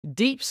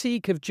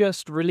Deepseek have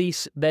just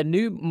released their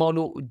new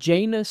model,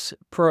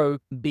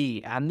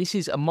 Janus-Pro-7B, and this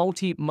is a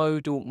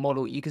multi-modal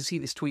model. You can see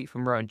this tweet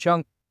from Rowan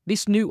Chung.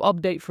 This new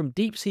update from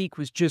Deepseek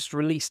was just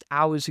released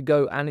hours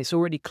ago, and it's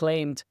already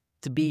claimed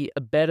to be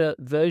a better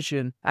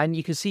version. And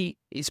you can see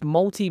it's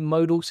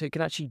multi-modal, so it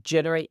can actually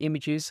generate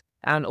images,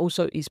 and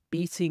also is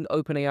beating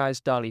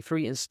OpenAI's DALL-E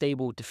 3 and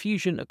Stable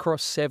Diffusion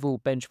across several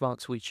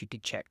benchmarks, which you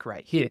can check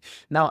right here.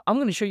 Now, I'm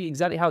going to show you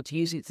exactly how to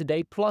use it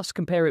today, plus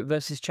compare it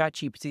versus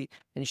ChatGPT,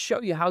 and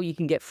show you how you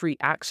can get free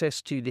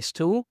access to this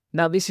tool.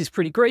 Now, this is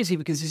pretty crazy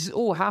because this is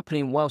all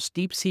happening whilst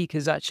Deepseek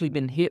has actually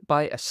been hit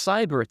by a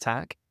cyber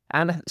attack.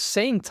 And at the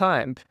same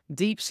time,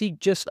 Deepseek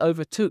just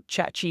overtook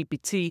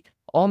ChatGPT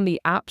on the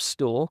App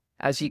Store,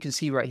 as you can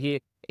see right here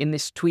in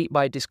this tweet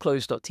by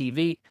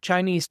Disclose.tv.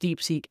 Chinese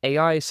Deepseek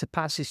AI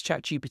surpasses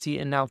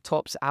ChatGPT and now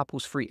tops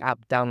Apple's free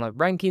app download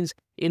rankings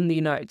in the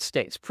United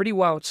States. Pretty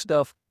wild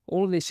stuff.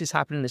 All of this is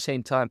happening at the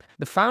same time.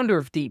 The founder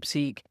of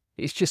Deepseek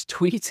is just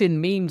tweeting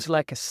memes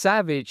like a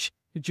savage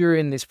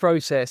during this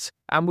process.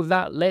 And with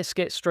that, let's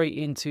get straight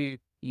into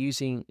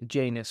using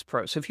Janus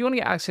Pro. So if you want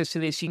to get access to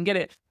this, you can get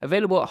it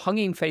available at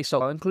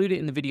huggingface.co. I'll include it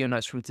in the video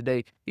notes from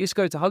today. You just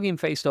go to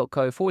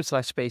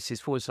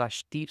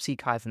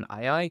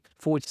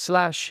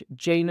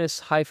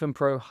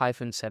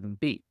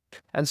huggingface.co/spaces/deepseek-ai/Janus-Pro-7B.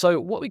 And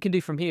so what we can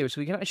do from here is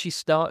we can actually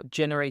start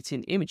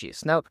generating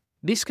images. Now,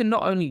 this can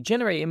not only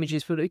generate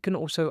images, but it can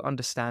also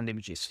understand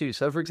images too.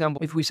 So for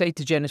example, if we say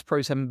to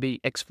Janus-Pro-7B,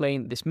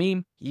 explain this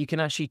meme, you can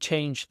actually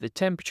change the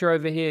temperature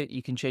over here.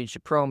 You can change the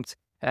prompt.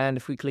 And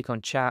if we click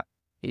on chat,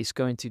 it's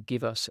going to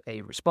give us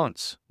a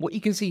response. What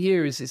you can see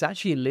here is it's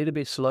actually a little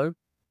bit slow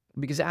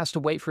because it has to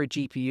wait for a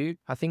GPU.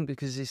 I think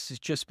because this has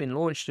just been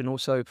launched, and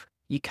also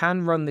you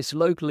can run this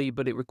locally,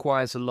 but it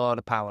requires a lot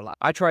of power. Like,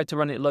 I tried to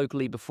run it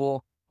locally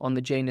before on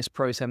the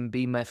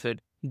Janus-Pro-7B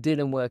method.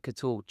 Didn't work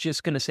at all.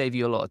 Just going to save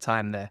you a lot of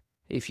time there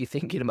if you're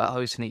thinking about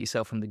hosting it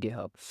yourself from the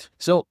GitHub.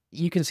 So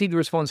you can see the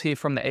response here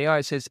from the AI.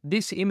 It says,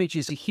 this image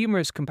is a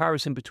humorous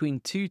comparison between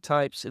two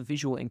types of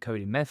visual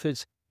encoding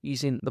methods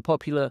using the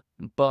popular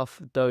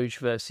buff, Doge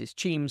versus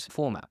Cheems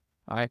format.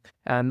 All right,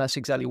 and that's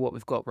exactly what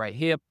we've got right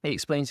here. It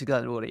explains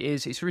exactly what it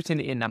is. It's written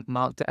in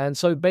Markdown. And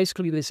so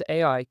basically this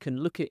AI can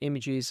look at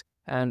images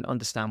and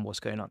understand what's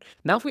going on.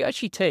 Now, if we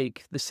actually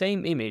take the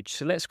same image,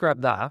 so let's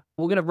grab that.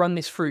 We're going to run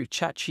this through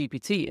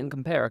ChatGPT and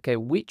compare, okay,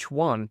 which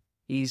one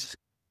is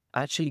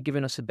actually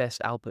giving us the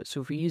best output. So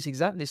if we use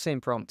exactly the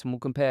same prompt and we'll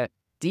compare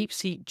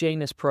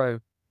Deepseek-Janus Pro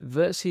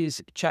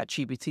versus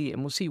ChatGPT,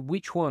 and we'll see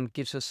which one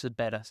gives us the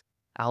better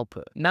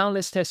output. Now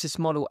let's test this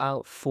model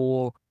out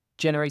for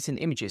generating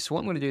images. So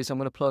what I'm going to do is I'm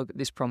going to plug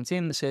this prompt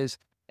in that says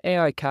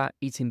AI cat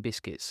eating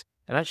biscuits.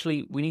 And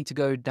actually we need to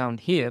go down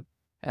here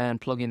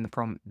and plug in the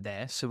prompt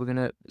there. So we're going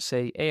to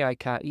say AI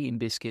cat eating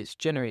biscuits,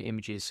 generate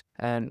images.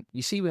 And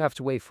you see we have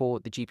to wait for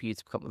the GPU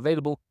to become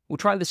available. We'll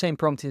try the same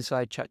prompt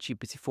inside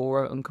ChatGPT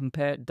 4 and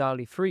compare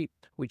DALL-E 3,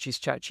 which is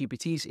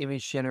ChatGPT's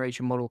image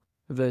generation model,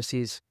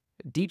 versus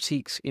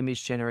Deepseek's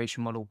image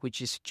generation model,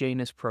 which is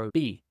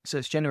Janus-Pro-7B. So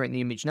it's generating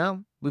the image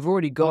now. We've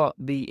already got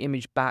the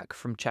image back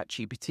from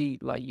ChatGPT.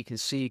 Like you can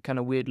see, kind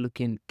of weird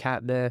looking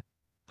cat there,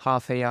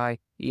 half AI,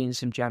 eating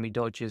some jammy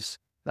dodgers.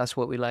 That's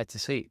what we like to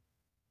see.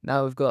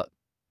 Now we've got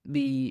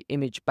the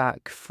image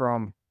back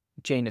from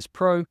Janus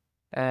Pro.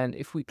 And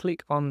if we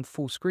click on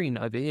full screen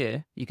over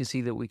here, you can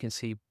see that we can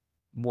see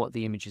what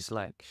the image is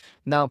like.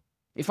 Now,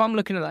 if I'm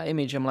looking at that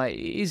image, I'm like,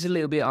 it is a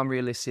little bit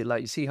unrealistic.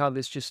 Like you see how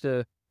there's just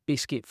a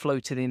biscuit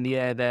floated in the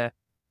air there,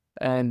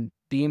 and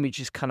the image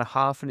is kind of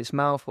half in its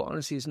mouth, but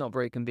honestly it's not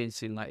very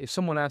convincing. Like if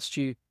someone asked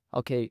you,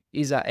 okay,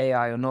 is that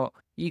AI or not,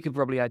 you could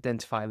probably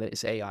identify that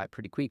it's AI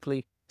pretty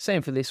quickly.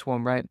 Same for this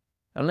one, right?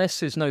 Unless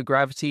there's no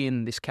gravity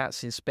and this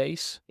cat's in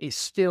space, it's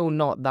still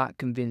not that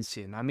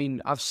convincing. I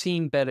mean, I've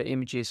seen better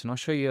images, and I'll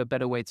show you a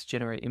better way to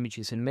generate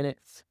images in a minute,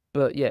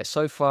 but yeah,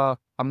 so far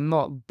I'm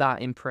not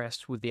that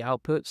impressed with the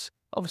outputs.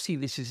 Obviously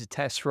this is a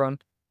test run.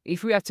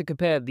 If we had to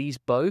compare these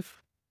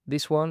both,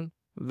 this one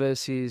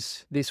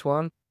versus this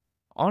one,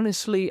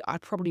 honestly, I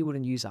probably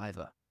wouldn't use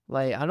either.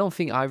 Like, I don't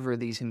think either of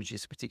these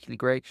images are particularly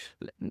great.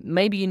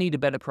 Maybe you need a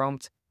better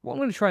prompt. What I'm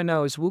going to try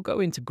now is we'll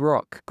go into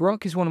Grok.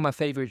 Grok is one of my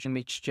favorite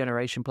image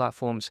generation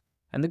platforms.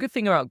 And the good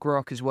thing about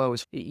Grok as well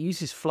is it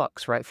uses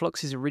Flux, right?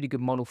 Flux is a really good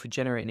model for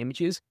generating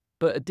images.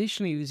 But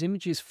additionally, these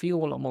images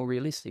feel a lot more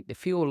realistic. They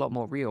feel a lot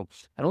more real.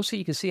 And also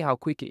you can see how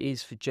quick it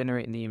is for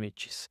generating the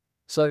images.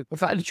 So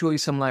if I had a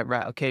choice, I'm like,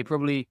 right, okay,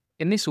 probably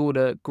in this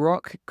order,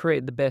 Grok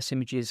created the best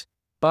images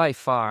by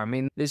far. I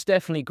mean, there's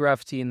definitely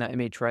gravity in that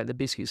image, right? The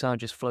biscuits aren't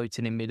just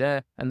floating in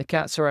midair, and the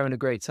cats are having a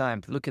great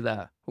time. Look at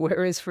that.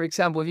 Whereas, for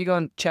example, if you go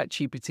on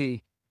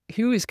ChatGPT,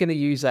 who is going to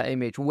use that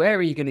image? Where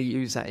are you going to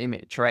use that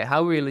image, right?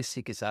 How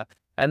realistic is that?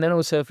 And then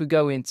also, if we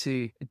go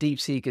into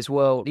Deepseek as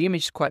well, the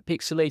image is quite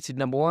pixelated,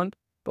 number one,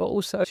 but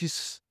also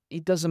just,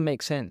 it doesn't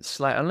make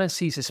sense. Like, unless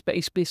these are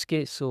space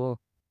biscuits or,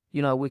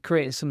 you know, we're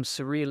creating some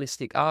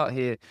surrealistic art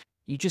here,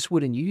 you just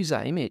wouldn't use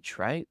that image,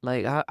 right?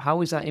 Like,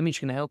 how is that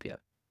image going to help you?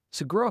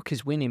 So Grok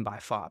is winning by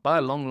far, by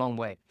a long, long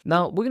way.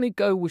 Now, we're going to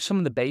go with some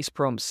of the base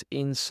prompts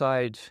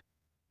inside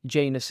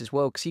Janus as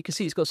well, because you can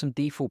see it's got some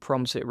default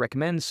prompts that it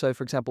recommends. So,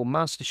 for example,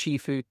 Master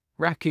Shifu,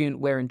 raccoon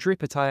wearing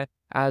drip attire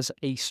as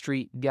a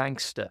street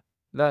gangster.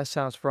 That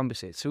sounds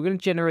promising. So we're going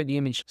to generate the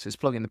image. So let's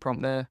plug in the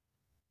prompt there.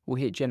 We'll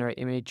hit generate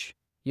image.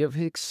 You have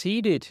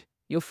exceeded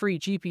your free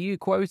GPU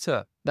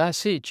quota.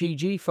 That's it,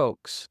 GG,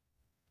 folks.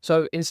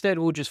 So instead,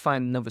 we'll just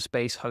find another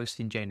space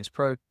hosting Janus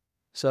Pro.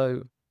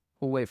 So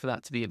we'll wait for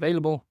that to be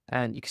available,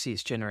 and you can see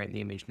it's generating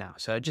the image now.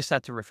 So I just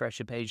had to refresh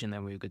the page, and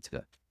then we're good to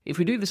go. If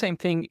we do the same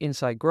thing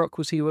inside Grok,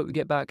 we'll see what we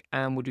get back,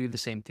 and we'll do the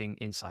same thing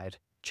inside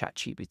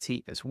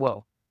ChatGPT as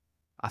well.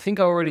 I think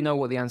I already know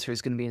what the answer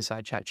is going to be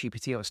inside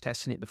ChatGPT. I was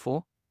testing it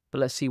before, but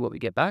let's see what we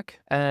get back.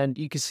 And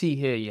you can see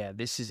here, yeah,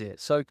 this is it.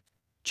 So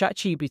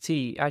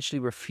ChatGPT actually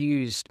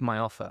refused my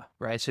offer,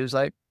 right? So it was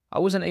like, I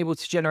wasn't able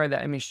to generate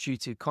that image due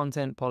to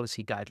content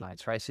policy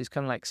guidelines, right? So it's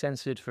kind of like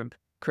censored from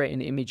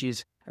creating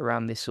images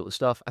around this sort of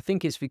stuff. I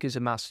think it's because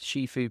of Master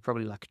Shifu,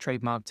 probably like a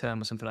trademark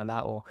term or something like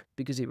that, or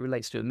because it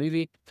relates to a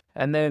movie.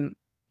 And then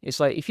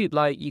it's like, if you'd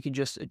like, you can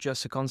just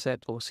adjust the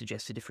concept or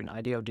suggest a different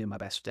idea. I'll do my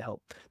best to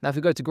help. Now, if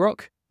we go to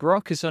Grok,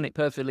 Grok has done it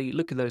perfectly.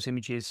 Look at those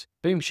images.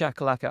 Boom,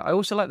 shakalaka. I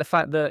also like the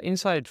fact that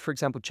inside, for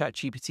example,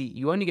 ChatGPT,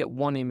 you only get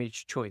one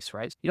image choice,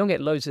 right? You don't get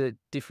loads of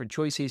different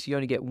choices. You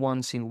only get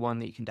one single one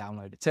that you can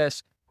download to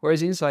test.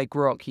 Whereas inside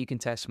Grok, you can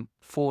test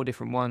 4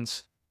 different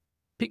ones.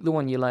 Pick the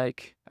one you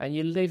like, and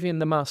you live in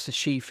the Master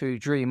Shifu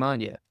dream,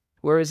 aren't you?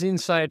 Whereas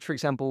inside, for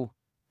example,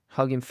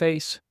 Hugging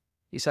Face,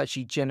 it's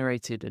actually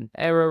generated an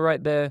error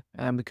right there,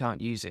 and we can't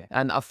use it.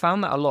 And I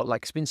found that a lot.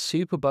 Like, it's been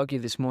super buggy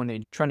this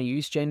morning trying to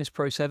use Janus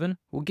Pro 7.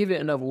 We'll give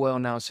it another whirl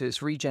now, so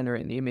it's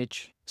regenerating the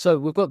image. So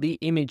we've got the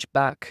image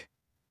back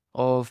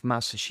of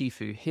Master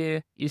Shifu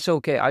here. It's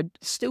okay. I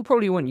still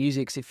probably won't use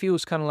it because it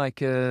feels kind of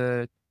like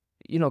a,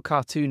 you know,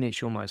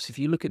 cartoonish almost. If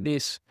you look at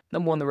this,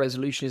 number one, the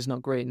resolution is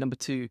not great. Number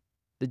two,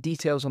 the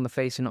details on the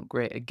face are not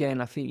great. Again,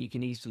 I think you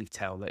can easily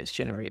tell that it's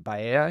generated by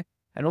AI.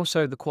 And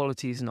also the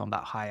quality is not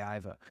that high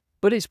either.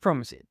 But it's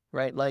promising,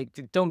 right? Like,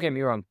 don't get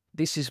me wrong.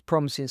 This is a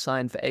promising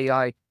sign for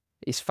AI.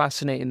 It's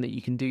fascinating that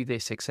you can do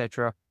this,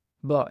 etc.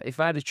 But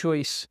if I had a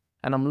choice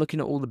and I'm looking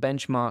at all the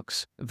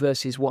benchmarks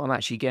versus what I'm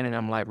actually getting,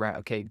 I'm like, right,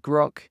 okay,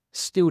 Grok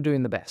still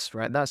doing the best,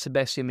 right? That's the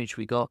best image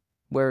we got.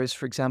 Whereas,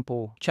 for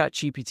example,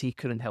 ChatGPT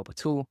couldn't help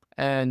at all.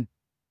 And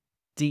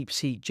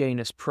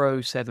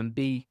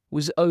Deepseek-Janus-Pro-7B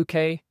was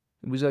okay.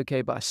 It was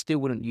okay, but I still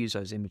wouldn't use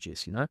those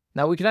images, you know?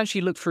 Now, we can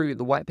actually look through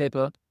the white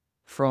paper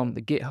from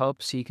the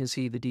GitHub, so you can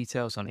see the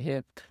details on it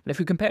here. And if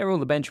we compare all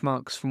the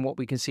benchmarks from what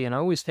we can see, and I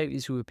always take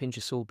these with a pinch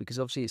of salt because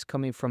obviously it's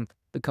coming from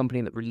the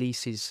company that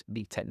releases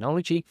the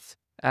technology.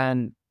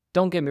 And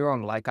don't get me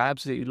wrong, like, I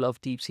absolutely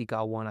love DeepSeek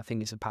R1. I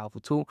think it's a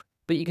powerful tool.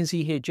 But you can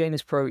see here,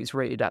 Janus Pro is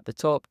rated at the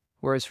top,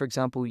 whereas, for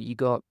example, you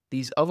got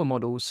these other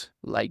models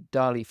like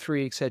DALL-E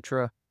 3,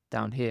 etc.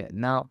 down here.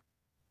 Now,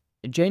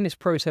 Janus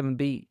Pro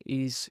 7B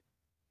is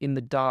in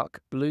the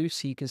dark blue,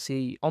 so you can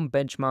see on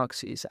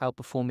benchmarks it's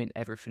outperforming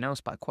everything else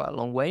by quite a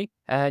long way.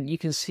 And you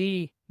can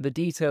see the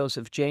details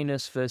of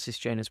Janus versus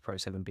Janus Pro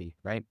 7B,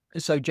 right?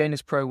 So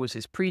Janus Pro was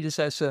his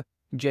predecessor,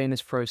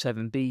 Janus Pro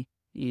 7B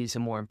is a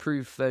more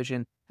improved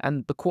version,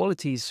 and the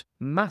quality is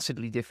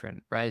massively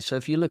different, right? So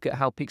if you look at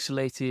how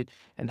pixelated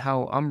and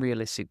how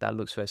unrealistic that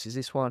looks versus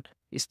this one,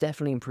 it's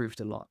definitely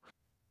improved a lot.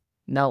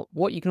 Now,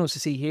 what you can also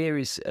see here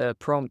is a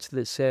prompt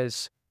that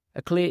says,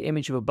 a clear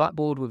image of a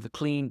blackboard with a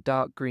clean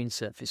dark green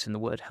surface and the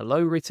word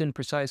hello written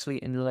precisely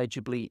and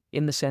illegibly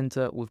in the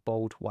center with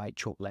bold white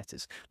chalk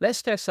letters.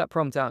 Let's test that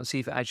prompt out and see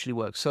if it actually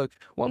works. So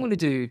what I'm going to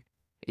do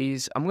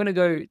is I'm going to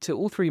go to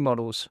all 3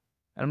 models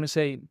and I'm going to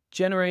say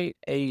generate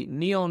a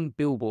neon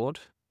billboard.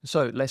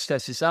 So let's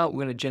test this out.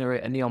 We're going to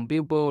generate a neon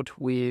billboard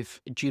with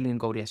Julian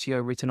Goldie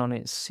SEO written on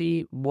it.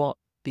 See what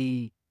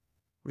the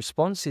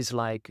response is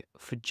like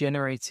for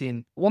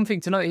generating. One thing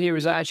to note here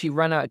is I actually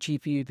ran out of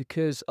GPU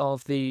because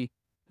of the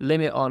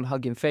limit on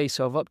Hugging Face,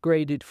 so I've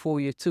upgraded for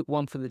you, took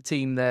one for the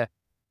team there,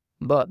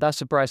 but that's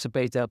the price I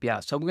paid to help you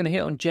out. So I'm going to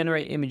hit on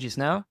generate images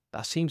now.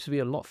 That seems to be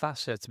a lot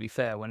faster, to be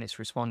fair, when it's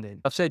responding.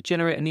 I've said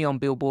generate a neon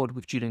billboard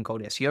with Julian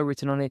Goldie SEO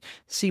written on it,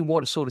 see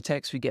what sort of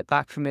text we get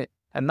back from it,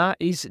 and that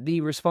is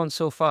the response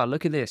so far.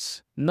 Look at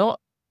this. Not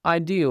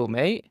ideal,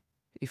 mate,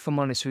 if I'm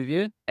honest with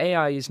you.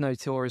 AI is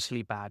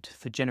notoriously bad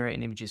for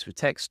generating images with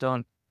text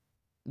on.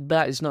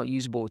 That is not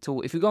usable at all.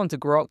 If we go onto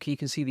Grok, you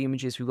can see the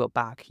images we got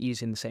back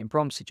using the same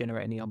prompts to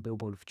generate a neon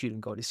billboard with Julian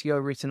Goldie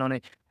SEO written on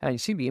it. And you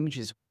see the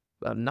images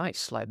are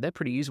nice, like they're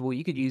pretty usable.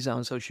 You could use that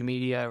on social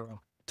media or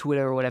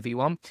Twitter or whatever you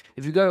want.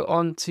 If you go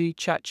on to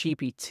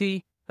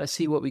ChatGPT, let's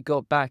see what we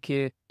got back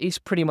here. It's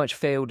pretty much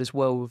failed as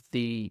well with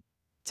the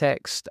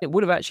text. It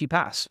would have actually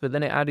passed, but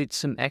then it added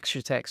some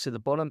extra text to the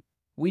bottom.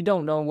 We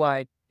don't know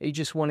why. It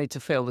just wanted to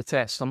fail the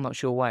test. I'm not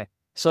sure why.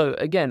 So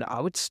again, I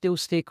would still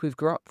stick with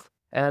Grok.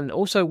 And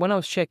also, when I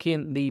was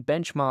checking the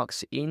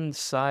benchmarks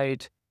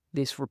inside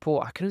this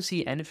report, I couldn't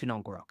see anything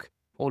on Grok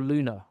or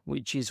Luna,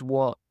 which is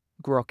what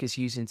Grok is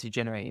using to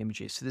generate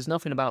images. So there's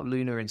nothing about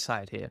Luna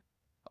inside here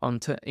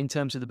in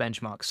terms of the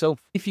benchmarks. So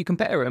if you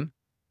compare them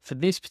for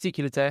this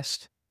particular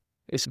test,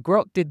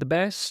 Grok did the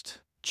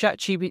best.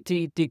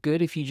 ChatGPT did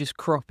good if you just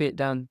crop it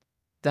down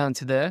down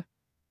to there,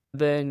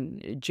 then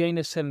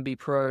Janus-7B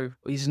Pro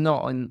is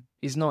not in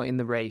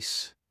the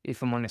race,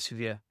 if I'm honest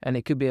with you. And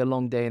it could be a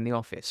long day in the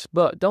office.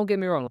 But don't get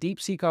me wrong,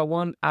 DeepSeek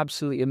R1,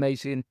 absolutely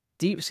amazing.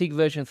 DeepSeek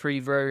version 3,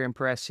 very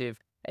impressive.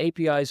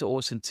 APIs are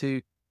awesome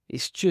too.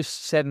 It's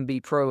just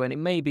 7B Pro, and it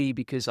may be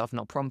because I've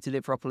not prompted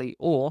it properly,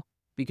 or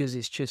because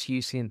it's just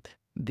using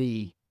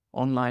the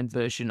online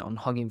version on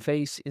Hugging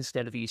Face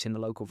instead of using the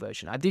local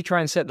version. I did try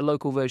and set the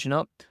local version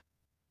up.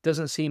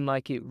 Doesn't seem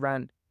like it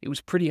ran. It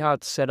was pretty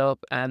hard to set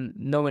up and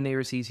nowhere near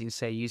as easy to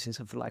say using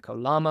something like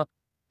Olama.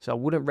 So I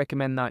wouldn't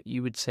recommend that.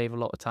 You would save a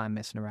lot of time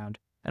messing around.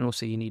 And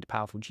also you need a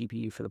powerful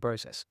GPU for the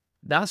process.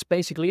 That's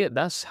basically it.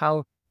 That's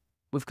how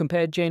we've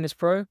compared Janus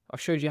Pro.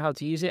 I've showed you how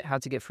to use it, how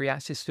to get free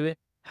access to it,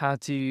 how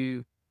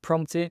to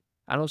prompt it,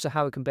 and also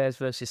how it compares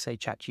versus, say,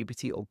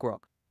 ChatGPT or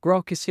Grok.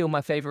 Grok is still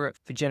my favorite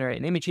for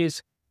generating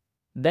images.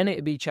 Then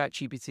it'd be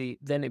ChatGPT,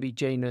 then it'd be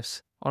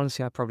Janus.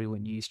 Honestly, I probably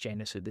wouldn't use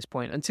Janus at this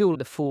point until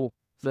the full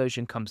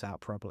version comes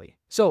out properly.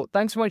 So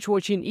thanks so much for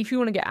watching. If you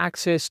want to get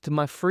access to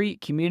my free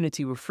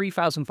community with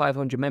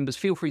 3,500 members,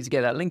 feel free to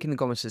get that link in the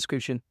comments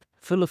description,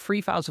 full of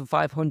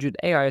 3,500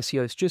 AI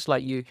SEOs just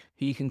like you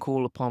who you can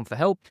call upon for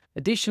help.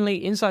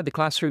 Additionally, inside the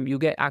classroom, you'll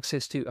get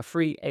access to a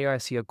free AI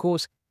SEO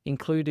course,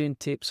 including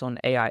tips on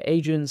AI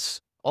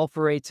agents,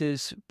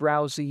 operators,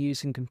 browser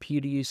use and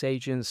computer use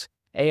agents,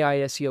 AI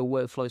SEO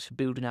workflows for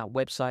building out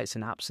websites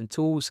and apps and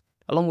tools.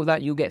 Along with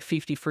that, you'll get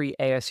 50 free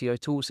AI SEO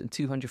tools and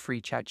 200 free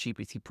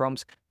ChatGPT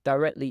prompts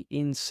directly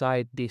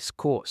inside this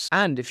course.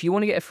 And if you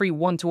want to get a free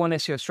one-to-one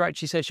SEO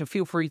strategy session,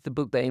 feel free to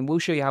book that in. We'll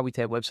show you how we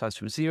take websites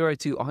from 0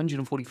 to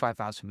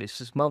 145,000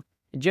 visitors a month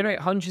and generate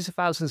hundreds of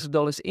thousands of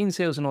dollars in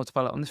sales and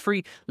autopilot. On this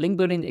free link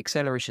building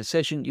acceleration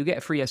session, you get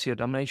a free SEO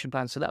domination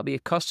plan. So that'll be a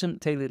custom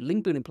tailored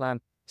link building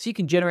plan so you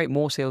can generate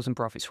more sales and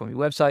profits from your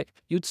website.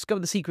 You'll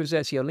discover the secrets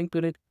of SEO link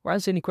building, or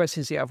answer any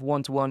questions you have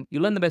one-to-one.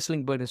 You'll learn the best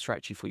link building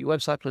strategy for your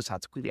website, plus how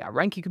to quickly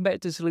outrank your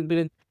competitors to link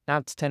building, and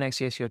have to 10x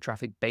your SEO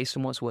traffic based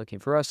on what's working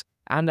for us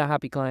and our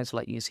happy clients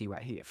like you see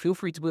right here. Feel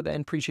free to put that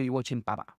in. Appreciate you watching. Bye-bye.